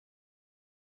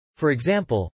For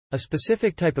example, a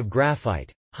specific type of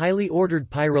graphite, highly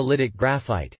ordered pyrolytic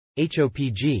graphite,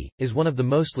 HOPG, is one of the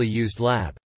mostly used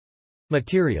lab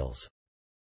materials.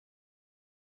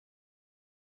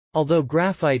 Although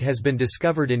graphite has been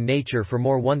discovered in nature for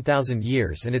more 1,000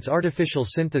 years and its artificial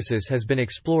synthesis has been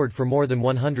explored for more than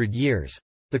 100 years,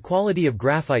 the quality of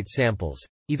graphite samples,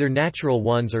 either natural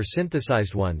ones or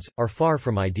synthesized ones, are far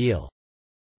from ideal.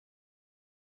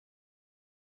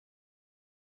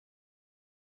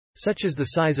 Such as the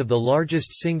size of the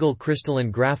largest single crystalline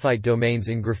graphite domains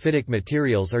in graphitic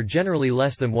materials are generally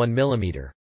less than 1 mm,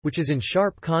 which is in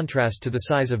sharp contrast to the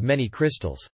size of many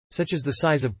crystals, such as the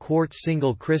size of quartz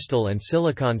single crystal and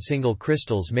silicon single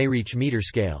crystals may reach meter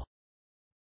scale.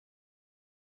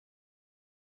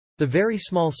 The very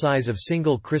small size of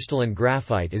single crystalline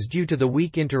graphite is due to the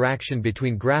weak interaction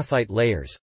between graphite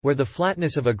layers, where the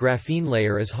flatness of a graphene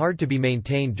layer is hard to be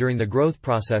maintained during the growth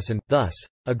process and, thus,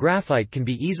 a graphite can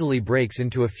be easily breaks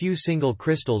into a few single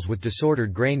crystals with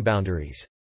disordered grain boundaries.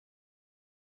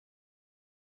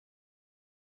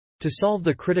 To solve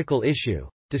the critical issue,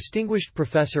 distinguished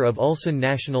professor of Ulsan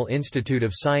National Institute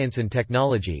of Science and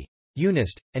Technology,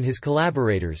 UNIST, and his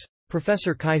collaborators,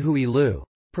 Professor Kai-Hui Liu,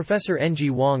 Professor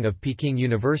Ng Wang of Peking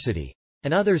University,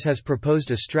 and others has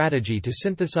proposed a strategy to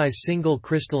synthesize single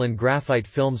crystalline graphite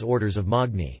films orders of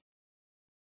magnitude.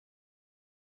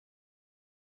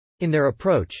 In their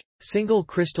approach, single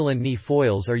crystalline Ni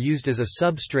foils are used as a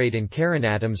substrate and Caron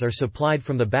atoms are supplied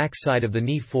from the back side of the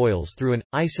Ni foils through an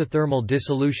isothermal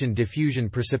dissolution diffusion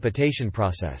precipitation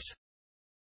process.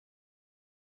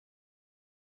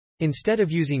 Instead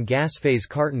of using gas phase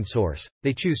carton source,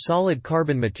 they choose solid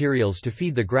carbon materials to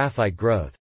feed the graphite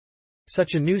growth.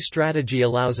 Such a new strategy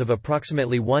allows of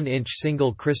approximately 1-inch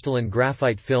single crystalline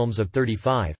graphite films of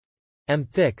 35 m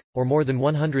thick, or more than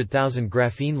 100,000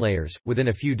 graphene layers, within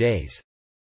a few days.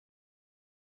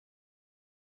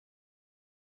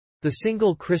 The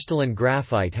single crystalline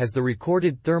graphite has the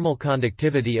recorded thermal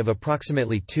conductivity of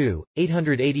approximately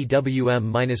 2,880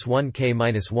 Wm-1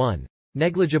 K-1,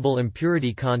 negligible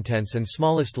impurity contents and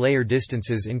smallest layer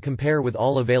distances in compare with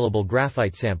all available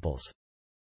graphite samples.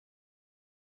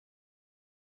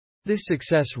 This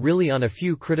success really on a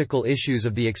few critical issues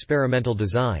of the experimental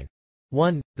design.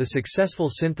 1. The successful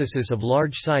synthesis of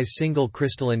large-size single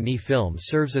crystalline Ni film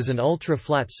serves as an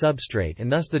ultra-flat substrate and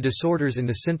thus the disorders in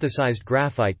the synthesized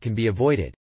graphite can be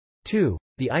avoided. 2.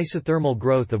 The isothermal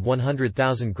growth of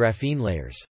 100,000 graphene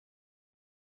layers.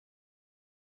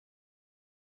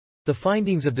 The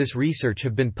findings of this research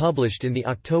have been published in the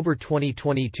October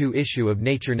 2022 issue of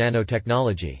Nature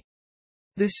Nanotechnology.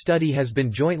 This study has been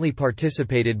jointly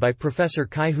participated by Professor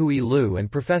Kai-Hui Liu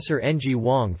and Professor Ng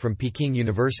Wang from Peking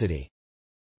University.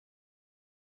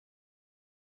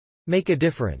 Make a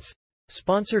difference.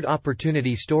 Sponsored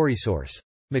opportunity story source.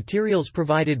 Materials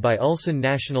provided by Ulsan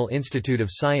National Institute of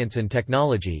Science and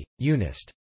Technology,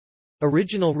 UNIST.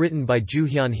 Original written by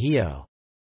Juhyun Hyo.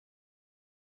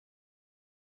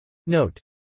 Note: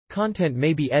 content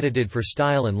may be edited for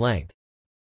style and length.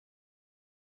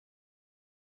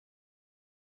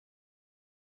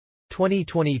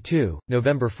 2022,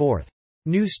 November 4.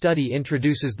 New study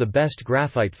introduces the best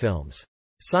graphite films.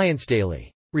 Science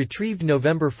Daily. Retrieved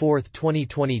November 4,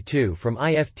 2022 from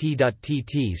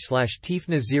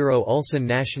ift.tt/TIFNA0 Ulsan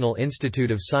National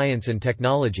Institute of Science and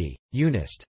Technology,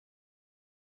 UNIST.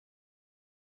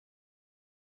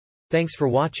 Thanks for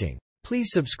watching.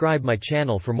 Please subscribe my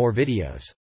channel for more videos.